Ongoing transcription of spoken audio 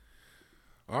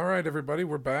All right, everybody,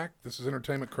 we're back. This is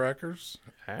Entertainment Crackers.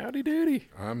 Howdy doody.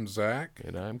 I'm Zach.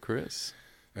 And I'm Chris.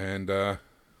 And we're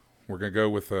going to go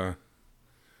with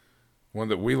one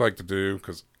that we like to do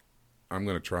because I'm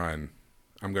going to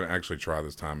actually try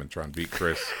this time and try and beat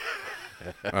Chris.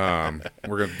 We're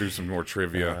going to do some more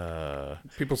trivia.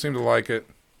 People seem to like it.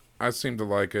 I seem to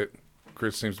like it.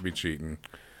 Chris seems to be cheating.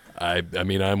 I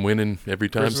mean, I'm winning every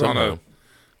time somehow.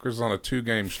 Chris is on a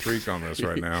 2-game streak on this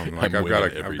right now. Like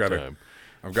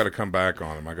I've got to come back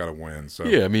on him. I got to win. So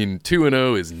yeah, I mean,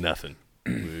 2-0 is nothing.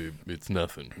 It's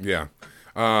nothing. Yeah.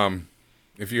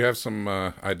 If you have some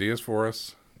ideas for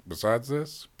us besides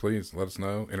this, please let us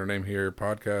know.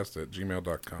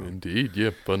 InterNameHerePodcast@gmail.com. Indeed,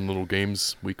 yeah. Fun little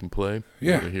games we can play.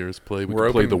 Yeah. You wanna hear us play? We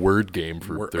can play the word game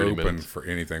for 30 minutes. We're open for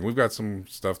anything. We've got some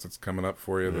stuff that's coming up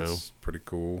for you that's pretty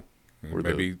cool.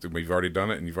 Maybe we've already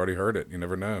done it and you've already heard it. You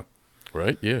never know.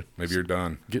 Right, yeah. Maybe you're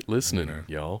done. Get listening,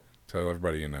 y'all. Tell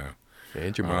everybody you know.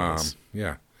 And your moms.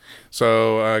 Yeah.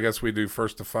 So I guess we do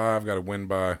first to 5. Got to win.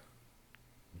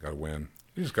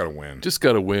 You just got to win. Just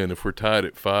got to win. If we're tied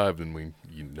at 5, then we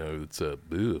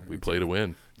play to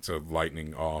win. It's a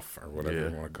lightning off or whatever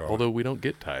you want to call it. Although we don't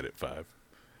get tied at 5.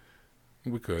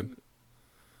 We could.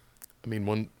 I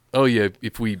mean,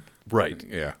 if we... Right.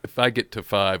 Yeah. If I get to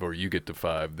 5 or you get to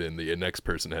 5, then the next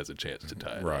person has a chance to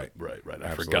tie it. Right. Right. I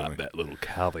Absolutely. forgot that little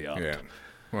caveat. Yeah.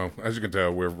 Well, as you can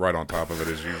tell, we're right on top of it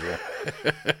as usual.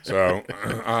 So,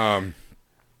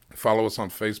 follow us on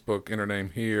Facebook,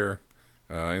 Intername Here,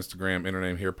 Instagram,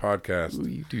 Intername Here Podcast. Ooh,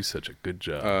 you do such a good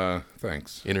job.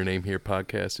 Thanks.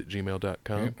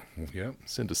 InternameHerePodcast@gmail.com. Yep.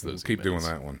 Send us those. Keep emails. doing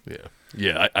that one.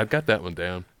 Yeah. I've got that one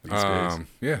down these days.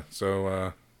 Yeah.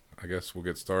 So, I guess we'll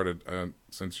get started.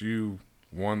 Since you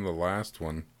won the last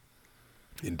one.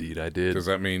 Indeed, I did. Does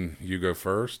that mean you go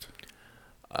first?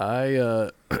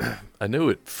 I know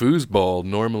at foosball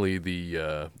normally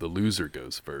the loser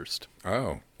goes first.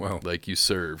 Oh, well. Like you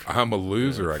serve. I'm a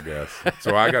loser, I guess.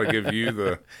 So I got to give you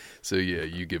the... So yeah,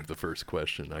 you give the first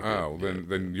question.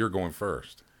 Then you're going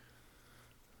first.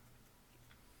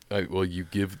 Well, you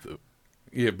give the...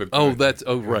 Yeah, but...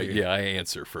 right. Yeah, I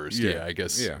answer first. Yeah, I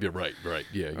guess. Yeah. You're right.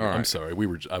 Yeah. All right. I'm sorry.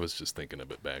 I was just thinking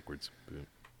of it backwards.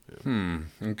 Yeah.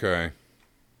 Okay.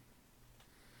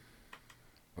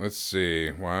 Let's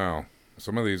see. Wow.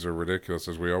 Some of these are ridiculous,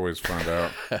 as we always find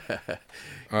out.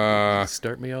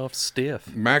 Start me off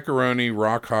stiff. Macaroni,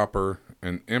 rockhopper,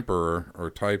 and emperor are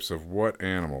types of what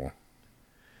animal?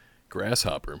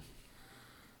 Grasshopper.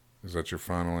 Is that your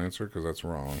final answer? Because that's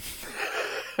wrong.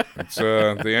 It's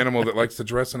the animal that likes to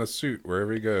dress in a suit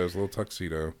wherever he goes, a little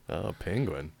tuxedo. Oh,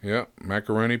 penguin. Yep.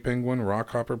 Macaroni penguin,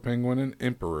 rockhopper penguin, and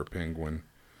emperor penguin.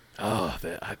 Oh,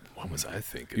 what was I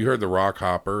thinking? You heard the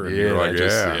rockhopper, and you're like,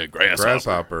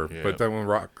 grasshopper. Yeah. But that one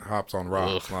hops on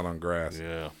rocks, not on grass.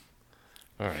 Yeah.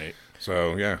 All right.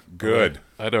 So, yeah, good.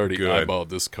 I'd already eyeballed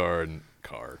this card,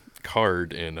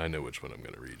 and I know which one I'm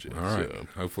going to read you. All right. So.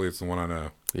 Hopefully it's the one I know.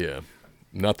 Yeah.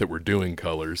 Not that we're doing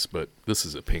colors, but this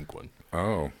is a pink one.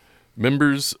 Oh.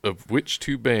 Members of which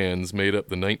 2 bands made up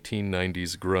the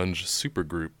 1990s grunge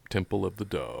supergroup Temple of the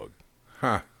Dog?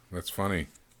 That's funny.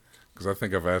 Because I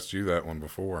think I've asked you that one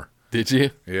before. Did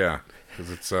you? Yeah. Because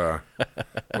it's,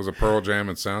 was it Pearl Jam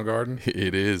and Soundgarden?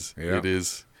 It is. Yeah. It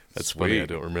is. That's Sweet. funny. I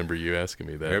don't remember you asking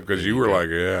me that. Yeah, because you were like,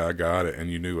 yeah, I got it. And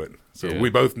you knew it. So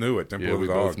we both knew it. Temple of the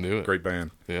Dog. We both knew it. Great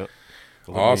band. Yeah.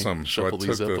 Well, awesome. Shuffle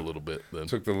these up a little bit then.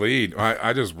 Took the lead.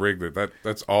 I just rigged it.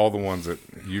 That's all the ones that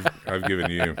I've given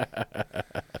you.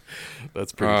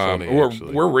 That's pretty funny.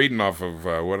 We're reading off of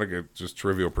just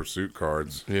Trivial Pursuit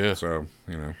cards. Yeah. So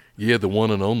Yeah, the one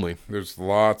and only. There's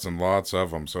lots and lots of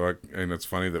them. So and it's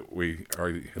funny that we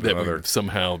already we've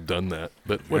somehow done that.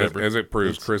 But whatever. As it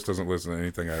proves, Chris doesn't listen to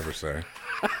anything I ever say.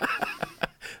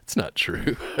 It's not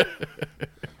true.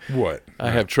 What?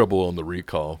 I have trouble on the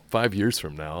recall. 5 years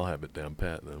from now, I'll have it down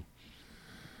pat, though.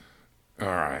 All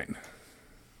right.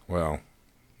 Well,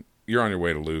 you're on your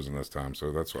way to losing this time,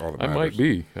 so that's all that matters.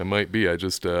 I might be. I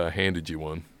just handed you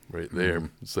one right there.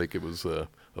 Mm-hmm. It's like it was a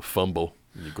fumble.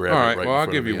 You grab all it right well, in I'll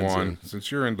front give of you the one. end zone.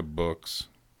 Since you're into books,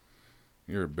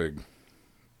 you're a big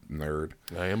nerd.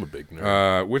 I am a big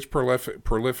nerd. Which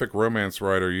prolific romance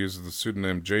writer uses the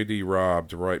pseudonym J.D. Robb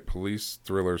to write police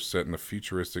thrillers set in a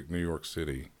futuristic New York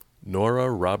City? Nora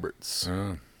Roberts.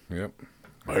 Yep.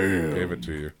 Bam. Gave it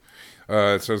to you.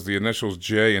 It says the initials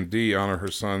J and D honor her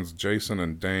sons Jason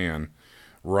and Dan.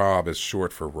 Robb is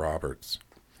short for Roberts.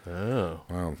 Oh.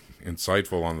 Wow.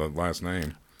 Insightful on the last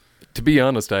name. To be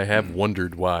honest, I have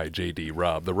wondered why J.D.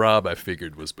 Robb. The Robb I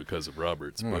figured was because of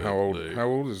Roberts. Well, how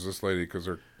old is this lady? Because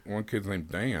one kid's named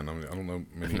Dan. I mean, I don't know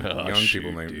many Oh, young shoot,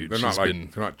 people named. dude. They're She's not been-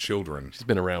 they're not children. She's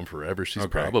been around forever. She's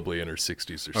Okay. probably in her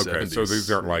 60s or 70s. Okay, so these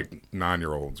aren't like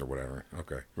 9-year-olds or whatever.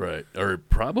 Okay, Right. Or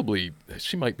probably,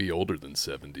 she might be older than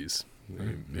 70s.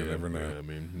 you never know. Yeah, I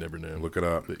mean, never know. Look it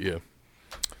up. But yeah,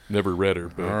 never read her.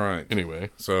 But All right. anyway,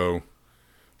 So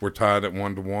we're tied at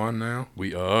 1-1 now.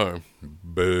 we are.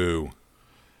 Boo.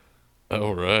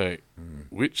 All right.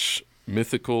 Which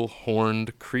mythical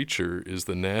horned creature is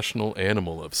the national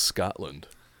animal of Scotland?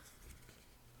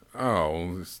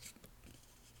 Oh,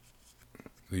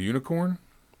 the unicorn.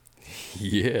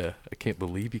 Yeah, I can't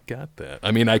believe you got that.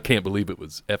 I mean, I can't believe it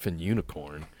was effing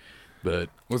unicorn, but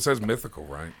Well, it says mythical,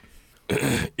 right?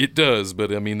 it does.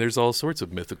 But I mean, there's all sorts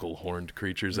of mythical horned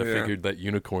creatures. I Yeah. figured that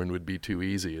unicorn would be too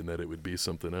easy and that it would be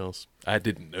something else. I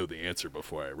didn't know the answer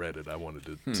before I read it. I wanted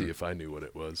to see if I knew what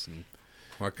it was. And,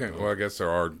 Well, I guess there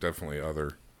are definitely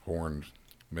other horned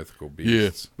mythical yeah,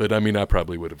 beasts. but I mean, I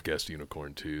probably would have guessed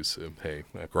unicorn too. So hey,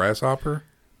 Grasshopper.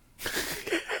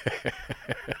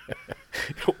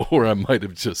 or I might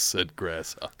have just said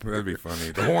grasshopper. That'd be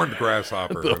funny. The horned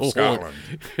grasshopper The of Scotland.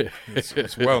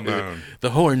 It's well known.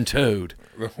 The horned toad.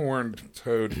 The horned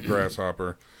toad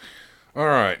grasshopper. All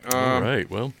right. All right.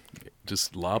 Well,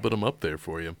 just lobbing them up there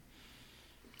for you.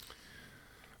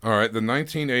 All right. The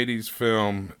 1980s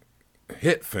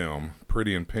hit film,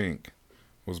 Pretty in Pink,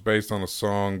 was based on a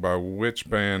song by which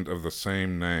band of the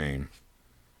same name?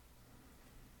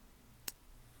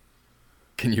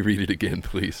 Can you read it again,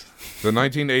 please? The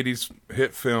 1980s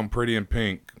hit film, Pretty in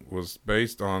Pink, was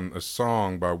based on a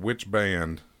song by which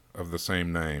band of the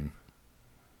same name?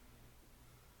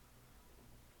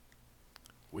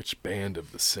 Which band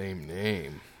of the same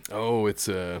name? Oh, it's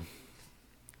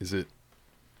is it?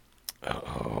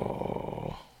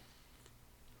 Oh,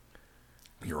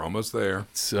 You're almost there.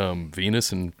 it's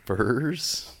Venus and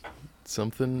Furs.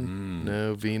 Something?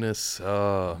 No, Venus.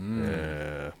 Oh,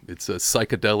 yeah. It's a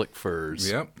psychedelic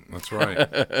furs. Yep, that's right.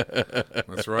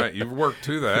 That's right. You've worked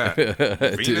to that.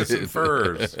 Venus and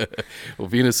Furs. Well,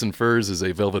 Venus and Furs is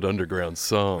a Velvet Underground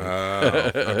song.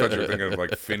 I thought you were thinking of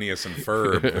like Phineas and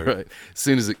Ferb. Right. As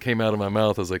soon as it came out of my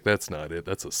mouth, I was like, "That's not it.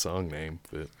 That's a song name."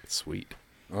 But it's sweet.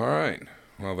 All right.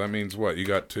 Well, that means what? You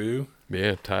got 2?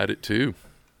 Yeah, tied it too.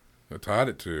 I tied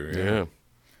it 2. Yeah.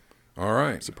 All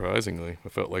right. Surprisingly, I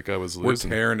felt like I was We're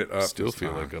losing. tearing it up. Still this feel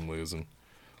time. like I'm losing.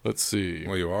 Let's see.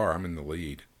 Well, you are. I'm in the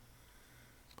lead.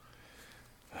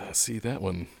 See that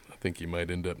one. I think you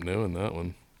might end up knowing that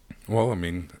one. Well, I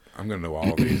mean, I'm going to know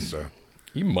all of these, so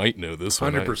You might know this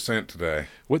one. 100% today.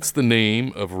 What's the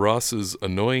name of Ross's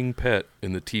annoying pet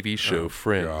in the TV show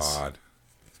Friends? God.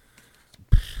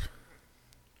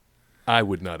 I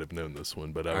would not have known this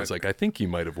one, but I was like, I think you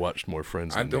might have watched more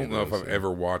Friends I than don't me, know if though, I've so.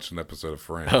 ever watched an episode of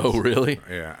Friends. Oh, really?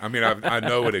 Yeah. I mean, I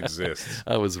know it exists.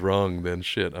 I was wrong then.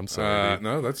 Shit. I'm sorry. dude.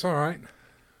 No, that's all right.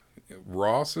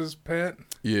 Ross's pet?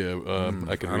 Yeah,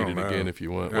 I can I read don't it know. again if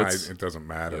you want. Nah, What's, it doesn't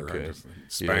matter. Okay.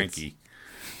 Spanky.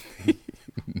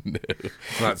 No.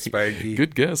 It's not Spanky.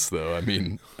 Good guess, though. I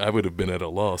mean, I would have been at a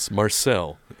loss.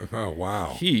 Marcel. Oh,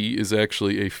 wow. He is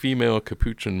actually a female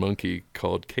capuchin monkey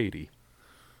called Katie.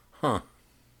 Huh.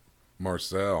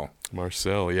 Marcel.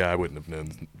 Marcel. Yeah, I wouldn't have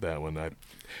known that one.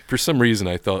 For some reason,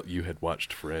 I thought you had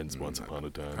watched Friends once upon a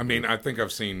time. I mean, I think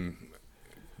I've seen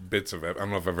bits of it. I don't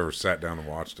know if I've ever sat down and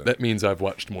watched it. that means I've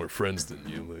watched more Friends than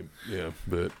you. Like, yeah,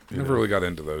 but you Never know. really got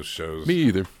into those shows. Me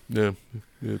either. No,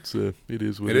 it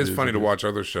is what It is funny It to is. watch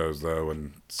other shows, though,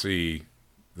 and see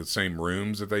the same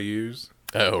rooms that they use.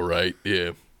 Oh, right.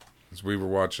 Yeah. As we were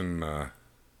watching,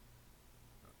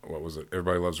 what was it?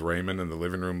 Everybody Loves Raymond, and the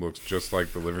living room looks just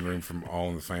like the living room from All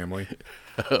in the Family.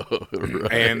 Oh,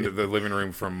 right. And the living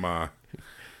room from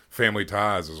Family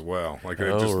Ties as well. Like it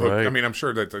Oh, just look, right. I mean, I'm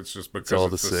sure that it's just because It's all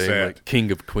the same. set. Like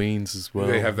King of Queens as well.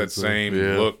 They have that It's same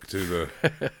yeah. look to the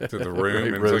room. Right,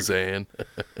 And it's like- Roseanne.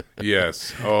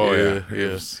 yes. Oh yeah. Yeah, It yeah.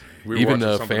 was- we were Even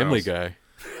watching something Family else. Guy.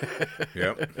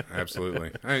 Yep.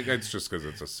 Absolutely. It's just because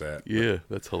it's a set. Yeah,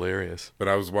 that's hilarious. But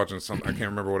I was watching some. I can't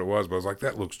remember what it was, but I was like,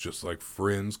 that looks just like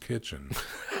Friend's kitchen.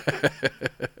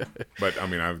 But I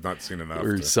mean, I've not seen enough.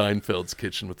 Or to- Seinfeld's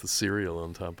kitchen with the cereal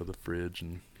on top of the fridge,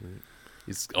 and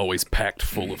he's always packed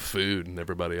full of food, and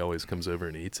everybody always comes over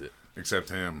and eats it. Except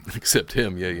him. Except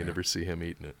him. Yeah, you never see him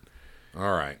eating it.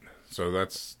 All right. So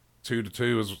that's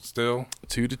 2-2 is still.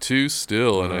 2-2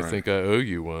 still, and All I right. think I owe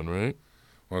you one, right?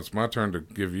 Well, it's my turn to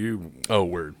give you. Oh,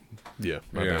 word. Yeah,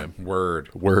 my bad.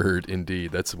 Word. Word,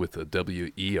 indeed. That's with a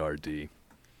W-E-R-D.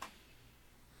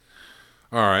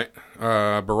 All right.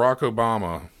 Barack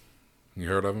Obama. You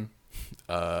heard of him?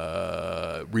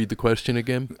 Read the question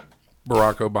again.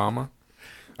 Barack Obama.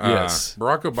 Yes.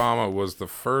 Barack Obama was the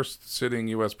first sitting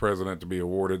U.S. president to be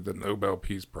awarded the Nobel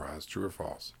Peace Prize. True or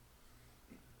false?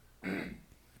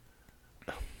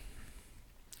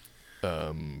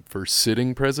 First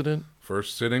sitting president?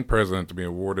 First sitting president to be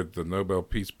awarded the Nobel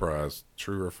Peace Prize.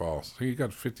 True or false? You got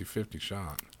a 50-50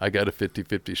 shot. I got a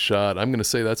 50-50 shot. I'm going to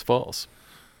say that's false.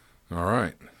 All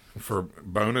right. For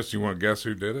bonus, you want to guess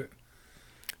who did it?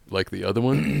 Like the other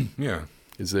one? Yeah.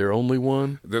 Is there only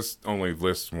one? This only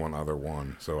lists one other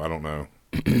one, so I don't know.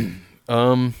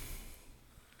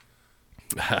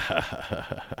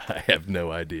 I have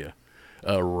no idea.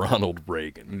 Ronald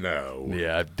Reagan. No.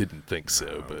 Yeah, I didn't think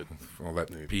so, but All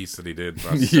that piece that he did.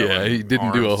 yeah, he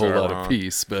didn't do a arms whole to lot Iran. of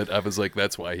peace, but I was like,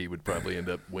 that's why he would probably end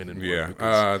up winning. one, Yeah.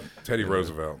 because- Teddy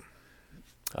Roosevelt.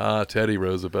 Teddy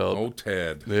Roosevelt. Old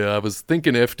Ted. Yeah, I was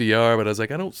thinking FDR, but I was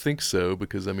like, I don't think so,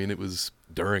 because, I mean, it was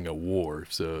during a war,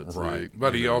 so it's Right. like,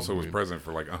 But you he know, also was president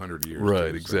for like 100 years.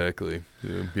 Right, too, so- exactly.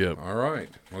 Yeah. All right.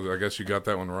 Well, I guess you got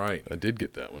that one right. I did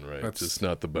get that one right. That's- Just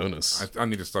not the bonus. I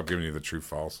need to stop giving you the true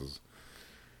falses.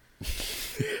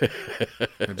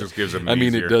 It just gives it. I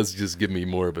mean, easier. it does just give me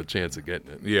more of a chance of getting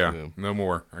it. Yeah. you know. No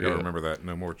more. I gotta Yeah. remember that.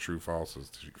 No more true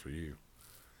falses for you.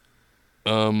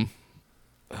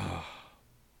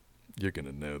 You're going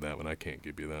to know that one. I can't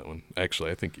give you that one.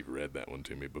 Actually, I think you've read that one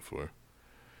to me before.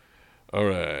 All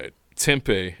right.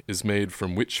 Tempeh is made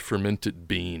from which fermented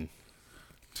bean?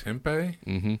 Tempeh?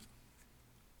 Mm-hmm.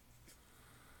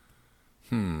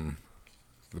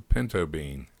 The pinto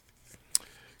bean.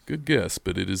 Good guess,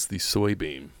 but it is the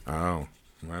soybean. Oh,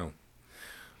 well.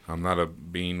 I'm not a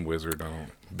bean wizard. I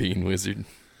don't. Bean wizard.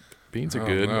 Beans are Oh,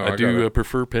 good. no, I I do gotta-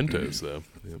 prefer pintos, though.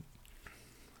 Yep.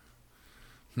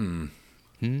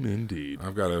 Indeed.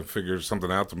 I've got to figure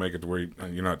something out to make it to where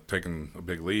you're not taking a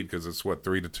big lead because it's what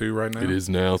 3-2 right now. It is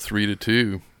now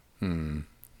 3-2. I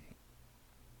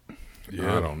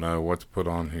Yeah. don't know what to put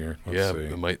on here. Let's see.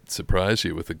 It might surprise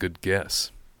you with a good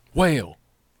guess. Whale.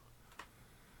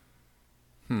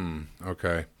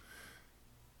 Okay.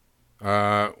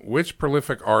 Which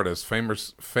prolific artist,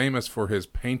 famous for his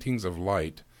paintings of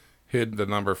light, hid the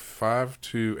number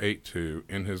 5282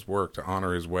 in his work to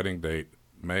honor his wedding date,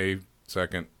 May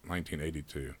 2nd,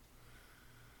 1982?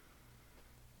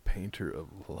 Painter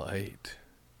of light.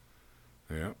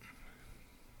 Yep.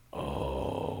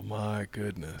 Oh, my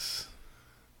goodness.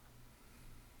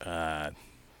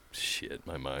 Shit,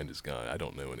 my mind is gone. I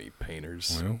don't know any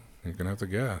painters. Well, you're going to have to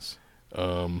guess.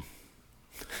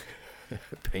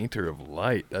 Painter of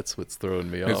light. That's what's throwing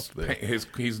me off there.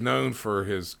 He's known for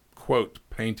his, quote,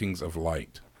 paintings of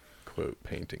light. Quote,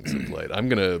 paintings of light. I'm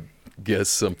going to guess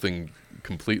something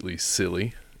completely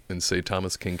silly and say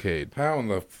Thomas Kincaid. How in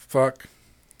the fuck?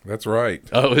 That's right.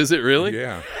 Oh, is it really?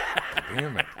 Yeah.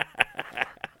 Damn it.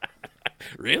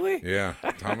 Really? Yeah.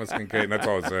 Thomas Kincaid. That's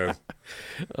all it says.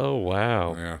 Oh,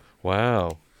 wow. Yeah.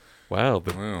 Wow. Wow.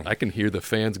 Wow. I can hear the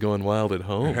fans going wild at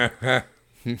home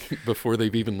before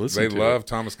they've even They listened to love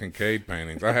Thomas Kincaid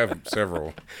paintings. I have several.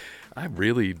 it. I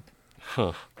really,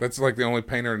 That's like the only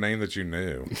painter name that you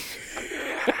knew.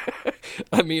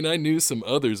 I mean, I knew some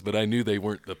others, but I knew they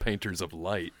weren't the painters of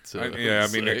light. So I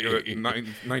mean,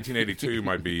 1982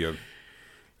 might be a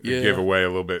Yeah. giveaway a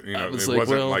little bit. You know, was it like,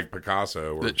 wasn't well, like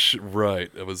Picasso or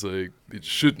right. I was like, it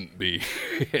shouldn't be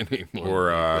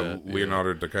anymore. like that,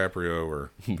 Leonardo DiCaprio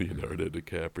or yeah. Leonardo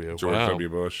DiCaprio. George Wow. W.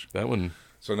 Bush. That one,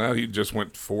 So now he just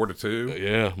went 4-2.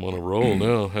 yeah, I'm on a roll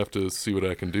now. Have to see what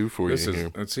I can do for This you is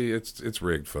here. and see, it's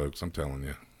rigged, folks. I'm telling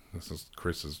you,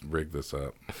 Chris has rigged this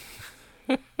up.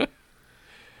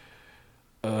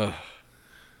 Come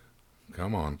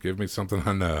on, give me something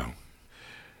I know.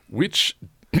 Which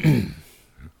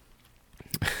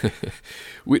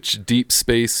deep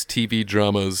space TV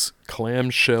drama's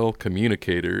clamshell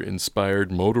communicator inspired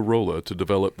Motorola to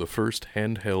develop the first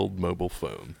handheld mobile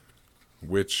phone?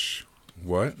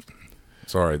 What?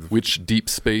 Sorry. Which deep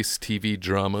space TV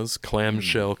drama's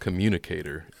clamshell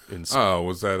communicator inspired?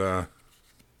 Was that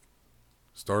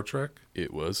Star Trek?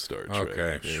 It was Star Trek.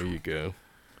 Okay. There you go.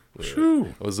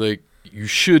 Phew. I was like, you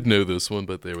should know this one,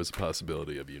 but there was a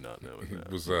possibility of you not knowing It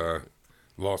that. was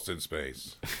Lost in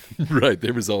Space. Right,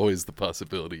 there was always the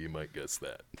possibility you might guess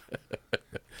that.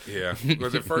 Yeah.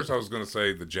 Because at first I was going to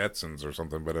say the Jetsons or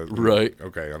something, but Right.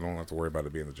 Okay, I don't have to worry about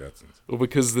it being the Jetsons. Well,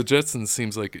 because the Jetsons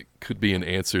seems like it could be an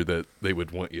answer that they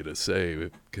would want you to say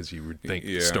because you would think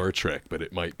Yeah. Star Trek, but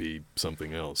it might be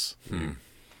something else.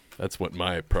 That's what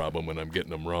my problem when I'm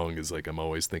getting them wrong is like I'm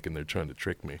always thinking they're trying to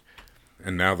trick me.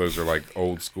 And now those are like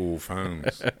old school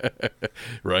phones.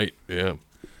 Right, yeah.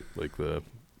 Like the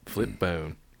flip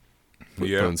phone. Flip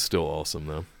Yeah. phone's still awesome,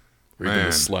 though. Or even the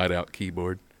Man. slide-out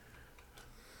keyboard.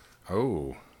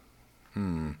 Oh.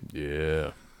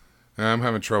 Yeah. I'm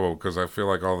having trouble because I feel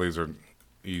like all these are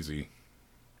easy.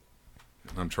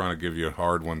 I'm trying to give you a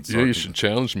hard one. So Yeah, you should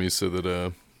challenge me so that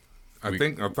I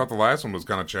thought the last one was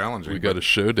kind of challenging. we got a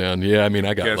showdown. Yeah, I mean,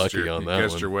 I got guessed lucky your- on you that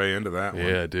guessed one. your way into that one.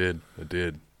 Yeah, I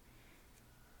did.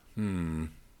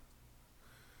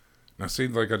 Now, see,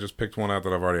 like I just picked one out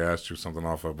that I've already asked you something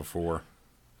off of before,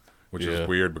 which Yeah. is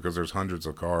weird because there's hundreds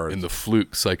of cards. In the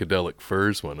Fluke Psychedelic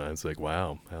Furs one, I was like,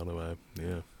 wow, how do I...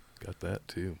 Yeah, got that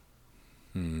too.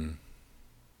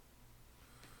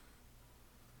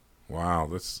 Wow,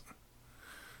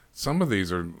 some of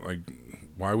these are like,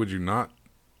 why would you not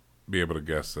be able to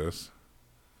guess this?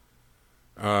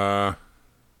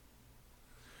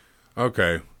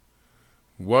 Okay.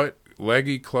 What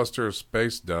leggy cluster of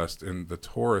space dust in the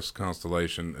Taurus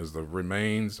constellation is the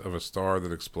remains of a star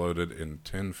that exploded in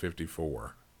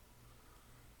 1054?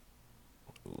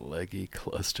 Leggy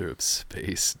cluster of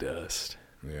space dust.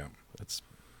 Yeah. That's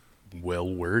well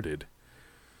worded.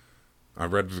 I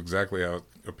read it exactly how it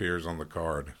appears on the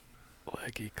card.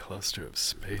 Leggy cluster of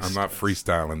space I'm not dust.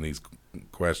 freestyling these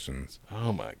questions.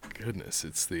 Oh my goodness,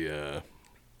 it's the...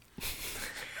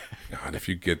 God, if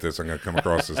you get this, I'm going to come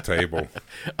across this table.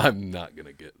 I'm not going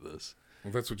to get this.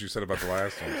 Well, that's what you said about the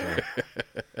last one,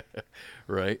 too.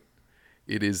 Right?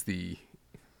 It is the...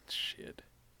 Shit.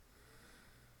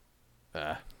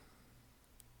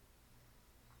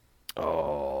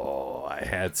 Oh, I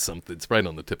had something. It's right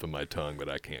on the tip of my tongue, but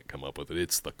I can't come up with it.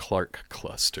 It's the Clark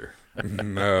cluster.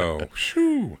 No.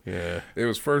 Shoo. Yeah. It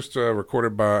was first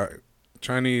recorded by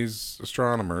Chinese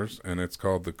astronomers, and it's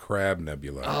called the Crab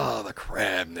Nebula. Oh, the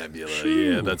Crab Nebula. Shoo.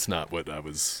 Yeah, that's not what I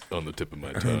was on the tip of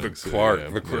my tongue. the so, Clark, yeah,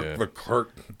 the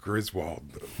Clark Griswold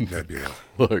Nebula.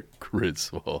 Clark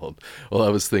Griswold. Well, I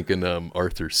was thinking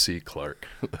Arthur C. Clarke,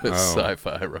 the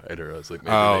sci-fi writer. I was like,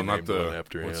 maybe they Not named one the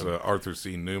after what's him. Arthur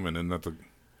C. Newman, and not the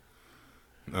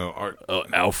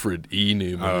Alfred E.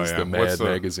 Newman is the Mad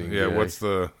Magazine Yeah, guy. what's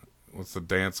the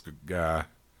dance guy?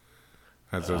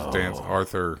 Has those dance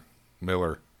Arthur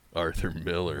Miller. Arthur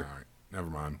Miller. All right, never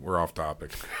mind. We're off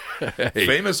topic. Hey,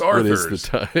 Famous what is Arthurs.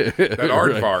 the time? That Right.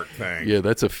 aardvark thing. Yeah,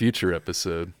 that's a future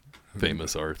episode.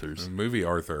 Famous Arthurs. Movie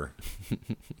Arthur.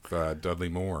 With, Dudley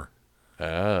Moore.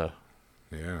 Ah,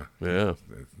 Yeah. yeah.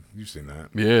 You've seen that.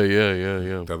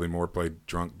 Yeah. Dudley Moore played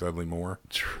drunk Dudley Moore.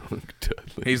 Drunk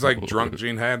Dudley. He's like Moore. drunk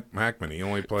Gene Hackman. He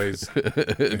only plays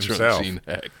Drunk himself. Gene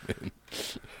Hackman.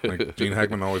 Like Gene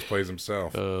Hackman always plays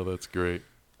himself. Oh, that's great.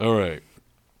 All right.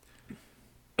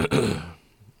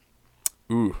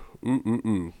 Ooh.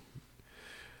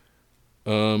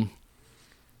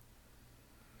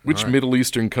 Which All right. Middle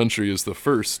Eastern country is the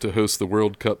first to host the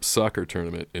World Cup soccer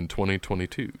tournament in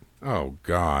 2022? Oh,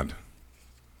 God.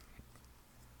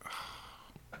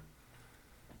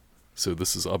 So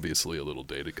this is obviously a little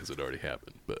dated because it already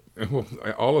happened, but Well,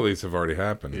 all of these have already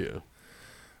happened. yeah.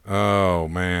 Oh,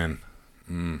 man.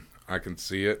 I can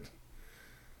see it.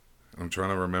 I'm trying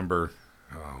to remember.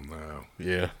 Oh, no.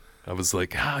 Yeah. I was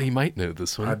like, you might know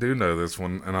this one. I do know this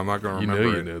one, and I'm not going to You remember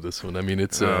know it. you know this one. I mean,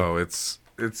 it's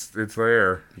it's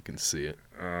there. you can see it.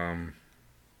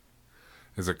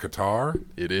 Is it Qatar?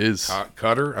 It is.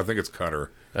 Qatar? I think it's Qatar.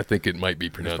 I think it might be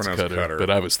pronounced pronounced Qatar, Qatar. but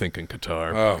I was thinking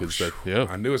Qatar. Oh, 'cause that, yeah.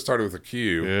 I knew it started with a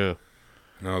Q, Yeah.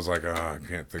 and I was like, I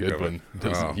can't think Good of one. it.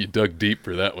 Oh, You dug deep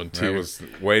for that one, too. that was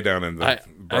way down in the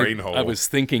brain hole. I was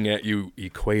thinking at you,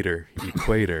 equator.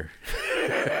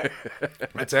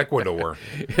 That's Ecuador.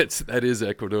 That is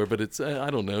Ecuador, but it's I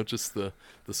don't know, just the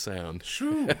sound.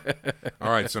 Shoo. All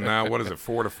right, so now what is it,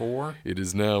 4-4? It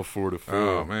is now 4-4.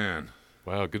 Oh, man.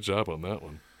 Wow, good job on that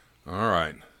one. All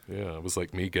right. Yeah, it was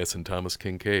like me guessing Thomas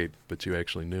Kincaid, but you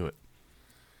actually knew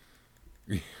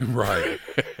it. Right.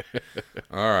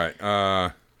 All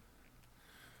right.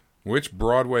 Which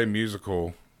Broadway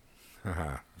musical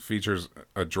features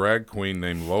a drag queen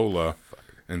named Lola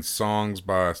and songs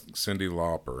by Cyndi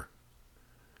Lauper?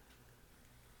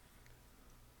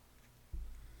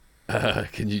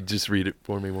 Can you just read it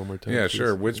for me one more time? Yeah, please?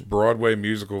 sure. Which Broadway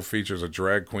musical features a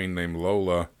drag queen named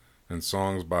Lola and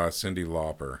songs by Cyndi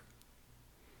Lauper?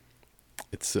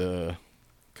 It's Are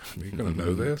you going to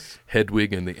know this?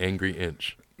 Hedwig and the Angry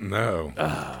Inch. No.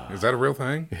 Is that a real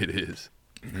thing? It is.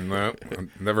 No. I've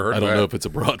never heard I of don't that. know if it's a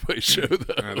Broadway show,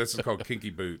 though. This is called Kinky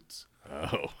Boots.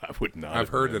 Oh, I would not. I've have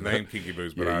heard the known name that. Kinky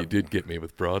Boots, but Yeah, you did get me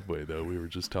with Broadway, though. We were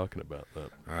just talking about that.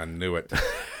 I knew it.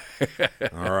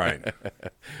 All right.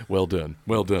 Well done.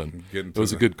 Well done. Getting It to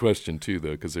was a the- good question, too,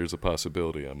 though, because there's a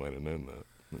possibility I might have known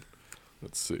that.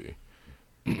 Let's see.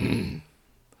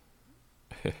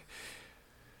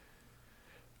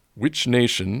 Which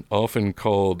nation, often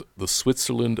called the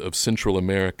Switzerland of Central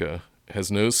America,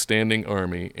 has no standing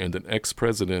army, and an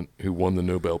ex-president who won the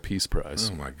Nobel Peace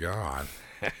Prize. Oh, my God.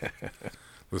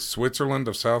 The Switzerland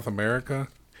of South America?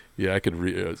 Yeah, I could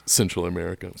read Central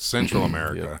America. Central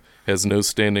America. Yeah. Has no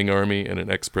standing army and an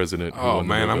ex-president who won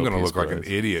the Nobel I'm going to Peace look like Prize.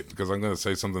 an idiot because I'm going to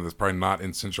say something that's probably not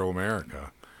in Central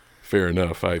America. Fair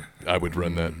enough. I would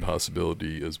run that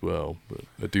possibility as well, but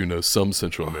I do know some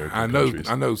Central American countries.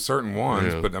 I know certain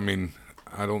ones, Yeah. but I mean,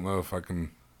 I don't know if I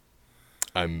can.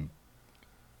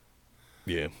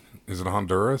 Yeah. Is it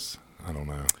Honduras? I don't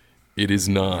know. It is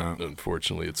not,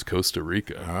 unfortunately. It's Costa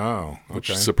Rica. Oh, okay.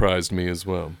 Which surprised me as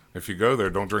well. If you go there,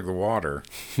 don't drink the water.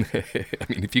 I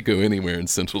mean, if you go anywhere in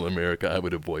Central America, I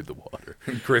would avoid the water.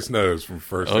 Chris knows from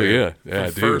first. Oh, yeah. Yeah, I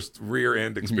do. First rear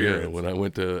end Yeah, experience. when I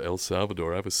went to El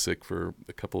Salvador, I was sick for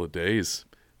a couple of days.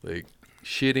 Like,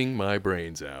 shitting my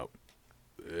brains out.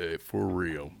 For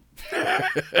real.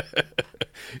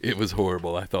 It was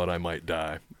horrible. I thought I might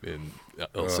die in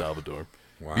El Salvador.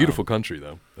 Wow. Beautiful country,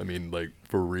 though. I mean, like,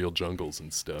 for real jungles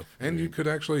and stuff. And you could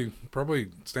actually probably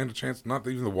stand a chance, not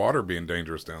even the water being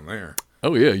dangerous down there.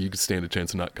 Oh, yeah, you could stand a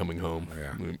chance of not coming home.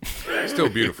 Yeah. Still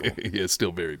beautiful. Yeah, it's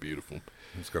still very beautiful.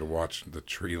 You just got to watch the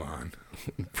tree line.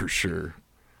 For sure.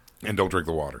 And don't drink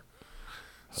the water.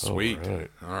 Sweet. All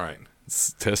right.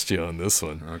 Let's test you on this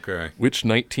one. Okay. Which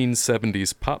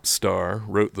 1970s pop star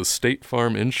wrote the State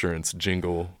Farm insurance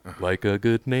jingle, Like a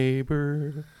Good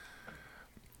Neighbor?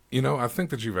 You know, I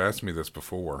think that you've asked me this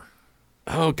before.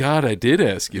 Oh, God, I did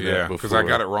ask you that Yeah, before. because I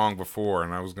got it wrong before,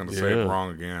 and I was going to say it Yeah. wrong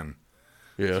again.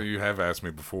 Yeah. So you have asked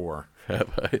me before.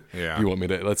 Have I? Yeah. You want me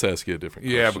to? Let's ask you a different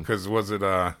question. Yeah, because was it,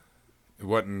 it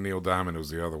wasn't Neil Diamond, it was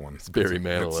the other one. It's Barry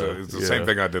Manilow. It's the same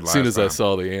thing I did last As soon as time. I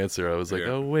saw the answer, I was like,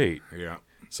 Yeah. oh, wait. Yeah.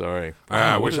 Sorry. I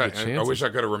Wow, wish what I are the chances? wish I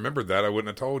could have remembered that. I wouldn't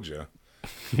have told you.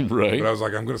 Right? But I was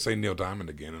like, I'm going to say Neil Diamond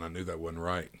again, and I knew that wasn't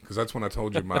right. Because that's when I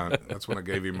told you that's when I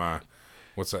gave you my,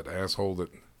 what's that asshole that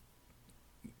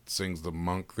sings the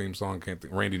Monk theme song? Can't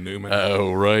think. Randy Newman.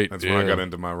 Oh, right. That's when I got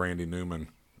into my Randy Newman.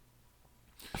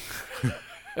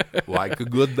 Like a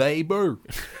good neighbor,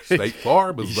 State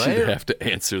Farm You is should there. have to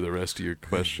answer the rest of your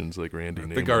questions like Randy I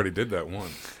Newman. think I already did that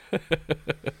once.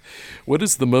 What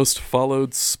is the most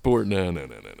followed sport? No.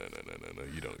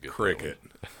 You don't get Cricket.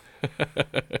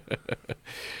 That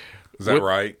Is that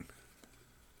right?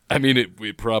 I mean,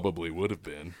 it probably would have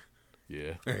been.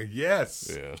 Yeah.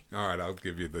 Yes. Yeah. All right, I'll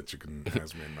give you that. You can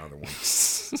ask me another one.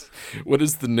 What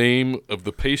is the name of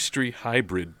the pastry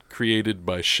hybrid created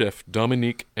by chef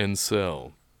Dominique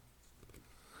Ansel?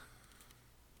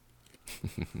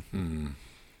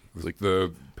 Like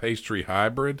the pastry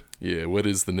hybrid, Yeah, what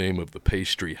is the name of the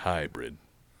pastry hybrid?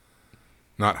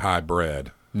 not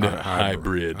hybrid. No,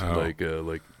 Hybrid. hybrid. Oh.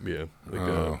 Like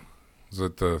Is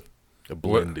it the a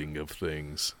blending of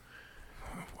things.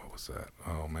 what was that?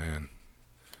 Oh man,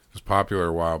 it was popular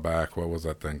a while back. What was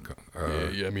that thing?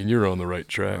 Yeah, I mean, you're on the right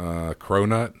track.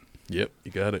 Cronut. Yep,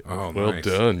 you got it. Oh, well nice.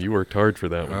 done. You worked hard for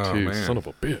that one, Oh, too. man. Son of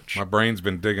a bitch. My brain's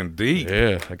been digging deep.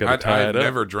 Yeah, I got to tie I've it up.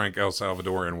 never drank El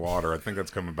Salvadorian water. I think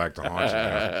that's coming back to haunt you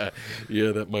now.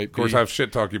 Yeah, that might Of course, be. I've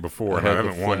shit talked you before, and I have a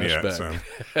haven't won yet.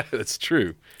 flashback. That's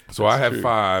true. So I have true.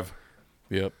 5,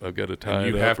 Yep, I've got to tie and it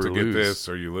you up have or to get lose. this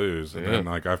or you lose. And Yeah. then,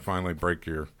 like, I finally break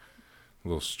your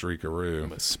little streakaroo.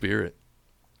 My spirit.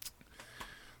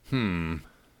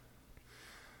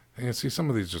 Yeah, see, some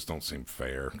of these just don't seem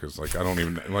fair because, like, I don't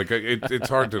even like. It's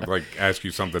hard to like ask you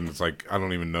something that's like I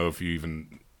don't even know if you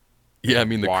even Yeah, I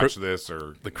mean, watch this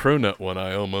or. the cronut one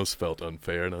I almost felt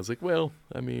unfair, and I was like, well,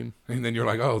 I mean, And then you're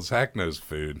like, oh, Zach knows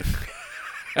food.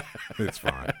 It's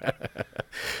fine.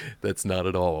 that's not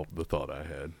at all the thought I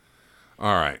had.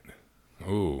 All right.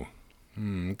 Ooh.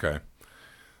 Okay.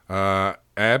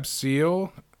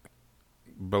 Abseil,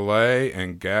 Belay,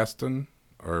 and Gaston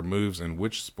are moves in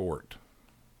which sport?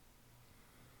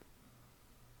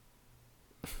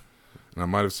 And I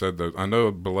might have said that. I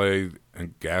know Belay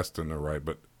and Gaston are right,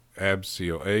 but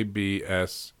Abseil,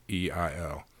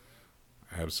 Abseil.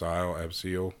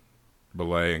 Abseil,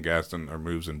 Belay, and Gaston are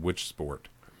moves in which sport?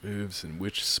 Moves in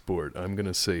which sport? I'm going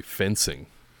to say fencing.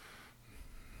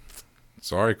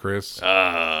 Sorry, Chris.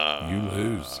 You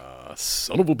lose.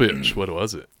 Son of a bitch. What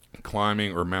was it?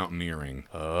 Climbing or mountaineering.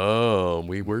 Oh,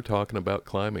 we were talking about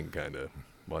climbing, kind of.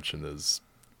 Watching those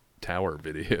tower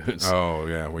videos. Oh,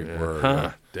 yeah, we were.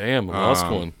 Huh. Damn, I lost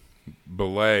one.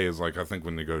 Belay is like, I think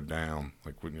when you go down,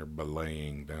 like when you're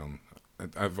belaying down.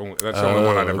 That's the only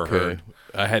one I never heard.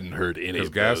 I hadn't heard any Because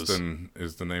of those. Gaston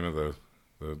is the name of the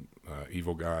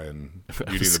evil guy in I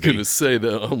Beauty was and the going to Beast. say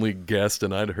the only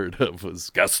Gaston I'd heard of was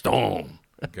Gaston.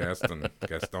 Gaston,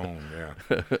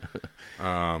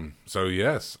 yeah. So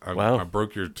yes, Wow. I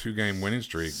broke your 2-game winning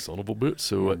streak. Son of a bitch.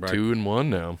 So We're what, back. 2-1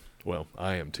 now? Well,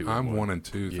 I am 2 I'm and 1. 1 and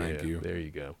 2, thank Yeah, you. there you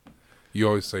go. You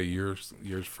always say yours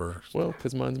first. Well,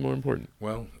 because mine's more important.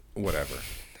 Well, whatever.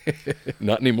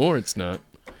 Not anymore, it's not.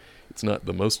 It's not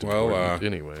the most Well, important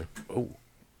anyway. Oh,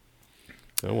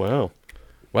 wow.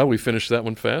 Wow, we finished that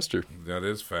one faster. That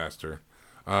is faster.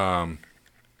 Let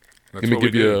That's me what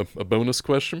we give you do. a bonus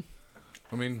question.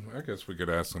 I mean, I guess we could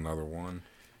ask another one.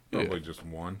 Probably just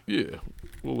one. Yeah.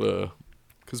 Well,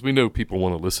 because we know people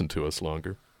want to listen to us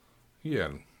longer. Yeah,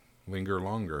 linger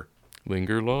longer.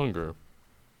 Linger longer.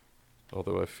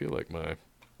 Although I feel like my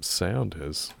sound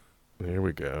has... There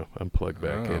we go. I'm plugged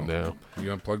back in now.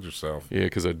 You unplugged yourself. Yeah,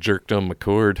 because I jerked on my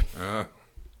cord. Uh,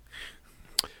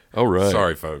 All right.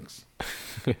 Sorry, folks.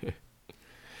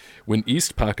 When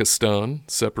East Pakistan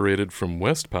separated from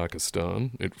West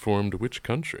Pakistan, it formed which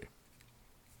country?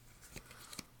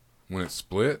 When it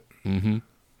split? Mm-hmm.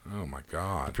 Oh, my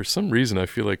God. For some reason, I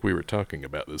feel like we were talking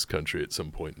about this country at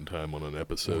some point in time on an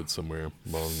episode somewhere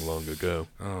long, long ago.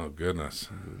 Oh, goodness.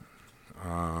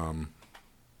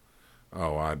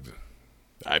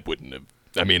 I wouldn't have.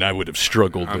 I mean, I would have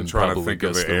struggled. I'm and trying to probably think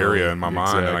of guessed the the area wrong- in my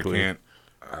mind, Exactly. and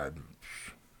I can't.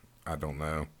 I don't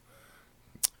know.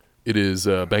 It is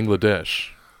Bangladesh,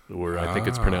 or I think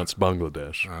it's pronounced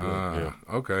Bangladesh. Yeah.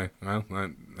 Okay. Well,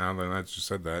 now that you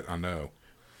said that, I know.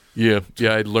 Yeah,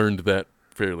 I learned that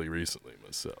fairly recently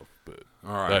myself, but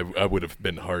All right. I would have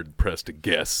been hard pressed to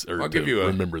guess or I'll to give you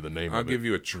remember the name I'll of it. give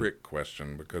you a trick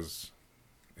question because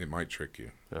it might trick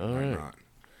you. All Might right. not.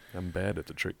 I'm bad at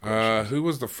the trick questions. Who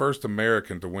was the first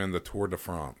American to win the Tour de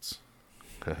France?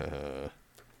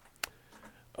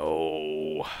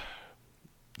 Oh,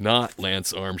 not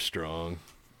Lance Armstrong.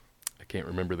 I can't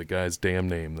remember the guy's damn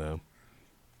name, though.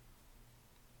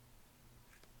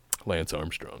 Lance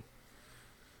Armstrong.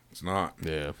 It's not.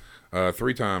 Yeah.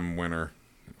 3-time winner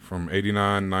from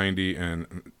 89, 90,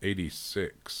 and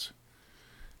 86.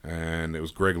 And it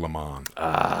was Greg LeMond.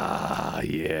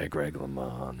 Yeah, Greg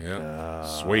LeMond. Yeah.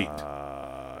 Sweet.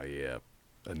 Yeah.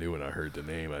 I knew when I heard the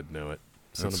name, I'd know it.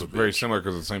 Son It's of a very bitch. similar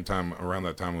because at the same time, around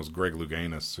that time was Greg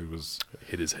Louganis, who was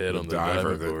Hit his head on the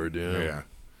diver diving board, yeah.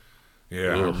 Yeah,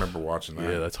 I Ugh. remember watching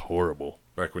that. Yeah, that's horrible.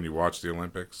 Back when you watched the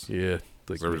Olympics. Yeah.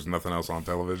 Like, There was nothing else on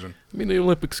television. I mean, the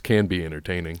Olympics can be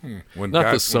entertaining. When Not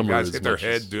the guys, summer when guys as hit their much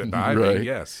head as- doing diving, Right.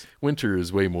 yes. Winter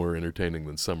is way more entertaining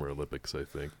than Summer Olympics, I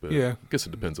think. But Yeah. I guess it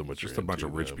depends on what Just you're a bunch into,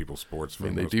 of rich though. people sports for I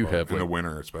mean, the they most do part, have, in the like-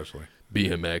 winter especially.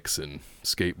 BMX and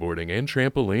skateboarding and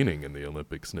trampolining in the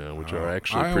Olympics now, which are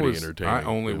actually pretty entertaining. I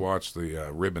only Yeah. watch the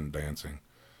ribbon dancing.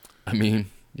 I mean,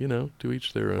 to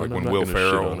each their own. Like I'm when not Will gonna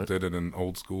shit Ferrell on it. did it in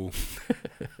Old School.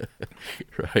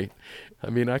 Right. I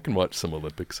mean, I can watch some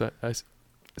Olympics. I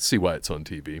see why it's on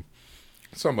TV.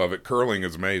 Some of it. Curling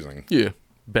is amazing. Yeah.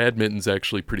 Badminton's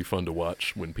actually pretty fun to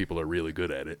watch when people are really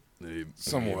good at it.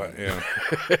 Somewhat, yeah.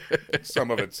 Some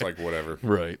of it's like whatever.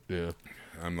 Right, yeah.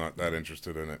 I'm not that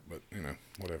interested in it, but,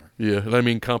 whatever. Yeah, and I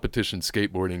mean, competition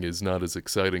skateboarding is not as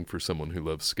exciting for someone who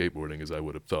loves skateboarding as I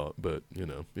would have thought, but,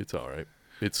 it's all right.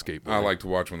 It's skateboarding. I like to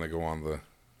watch when they go on the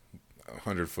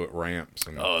 100-foot ramps.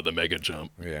 And, Oh, the mega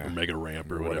jump. Yeah. Or mega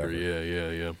ramp or Or whatever.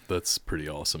 whatever. Yeah. That's pretty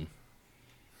awesome.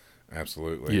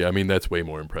 absolutely. Yeah, I mean, that's way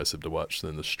more impressive to watch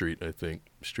than the street, I think.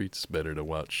 Street's better to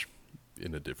watch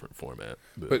in a different format.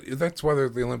 But that's why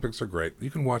the Olympics are great.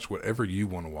 You can watch whatever you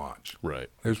want to watch. right.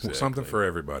 There's exactly. something for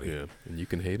everybody. Yeah, and you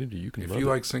can hate it or you can If love you it.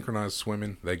 like synchronized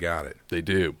swimming, they got it. They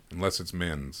do. Unless it's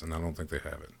men's, and I don't think they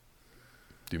have it.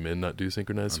 Do men not do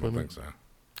synchronized I don't swimming? think so.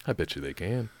 I bet you they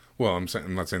can. Well, I'm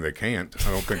not saying they can't.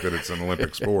 I don't think that it's an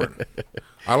Olympic sport.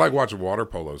 I like watching water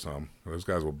polo some. Those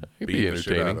guys will It'd beat be the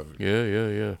shit out entertaining. of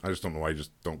it. Yeah. I just don't know why you just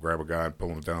don't grab a guy and pull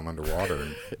him down underwater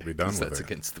and be done with That's it.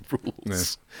 against the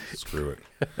rules. Yeah, screw it.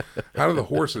 How do the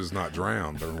horses not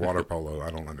drown during water polo? I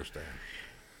don't understand.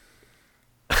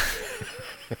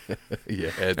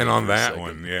 Yeah. And on that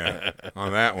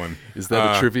one, Is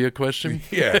that a trivia question?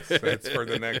 Yes, that's for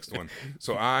the next one.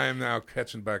 So I am now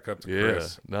catching back up to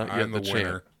Chris. not yet I'm the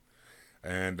winner.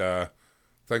 And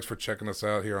thanks for checking us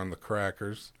out here on the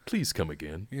Crackers. Please come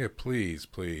again. Yeah, please.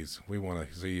 We want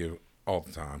to see you all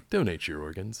the time. Donate your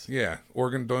organs. Yeah,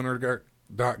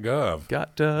 organdonor.gov.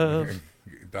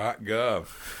 .gov.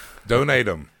 Donate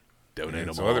them. Donate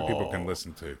them so other people can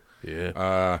listen to.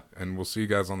 Yeah. And we'll see you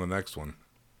guys on the next one.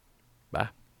 Bye.